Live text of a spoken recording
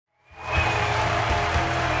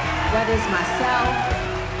whether it's myself,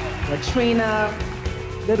 Latrina,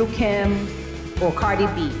 Little Kim, or Cardi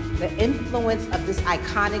B, the influence of this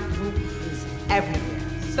iconic group is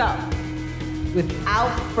everywhere. So, without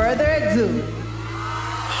further ado,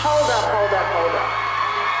 Hold up.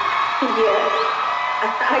 Yeah,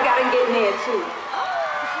 I gotta get in there too.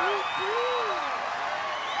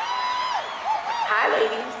 Hi,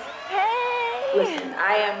 ladies. Hey! Listen,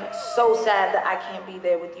 I am so sad that I can't be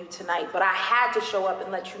there with you tonight, but I had to show up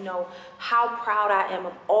and let you know how proud I am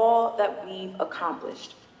of all that we've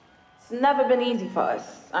accomplished. It's never been easy for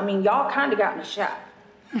us. I mean, y'all kind of got me shot,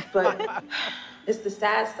 but it's the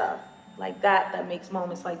sad stuff like that makes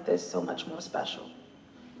moments like this so much more special.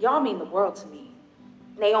 Y'all mean the world to me.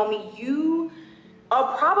 Naomi, you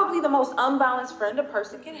are probably the most unbalanced friend a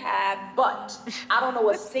person can have, but I don't know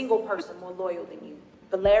a single person more loyal than you.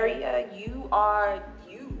 Valeria, you are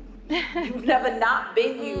you. You've never not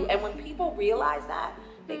been you. And when people realize that,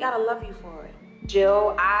 they gotta love you for it.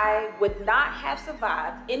 Jill, I would not have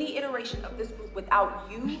survived any iteration of this group without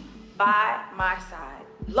you by my side.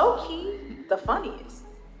 Low-key, the funniest.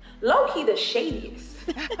 Low-key, the shadiest.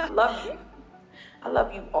 I love you. I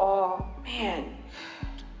love you all. Man,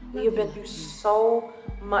 we have been through so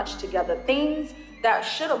much together. Things that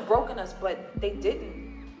should have broken us, but they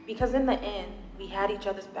didn't. Because in the end, we had each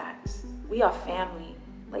other's backs. We are family,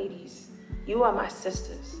 ladies. You are my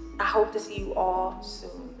sisters. I hope to see you all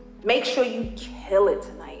soon. Make sure you kill it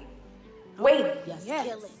tonight. Wait,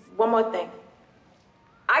 Yes. one more thing.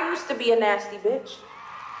 I used to be a nasty bitch,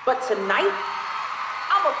 but tonight,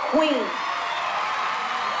 I'm a queen.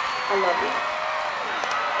 I love you.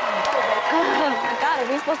 Oh my God,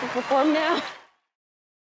 are we supposed to perform now?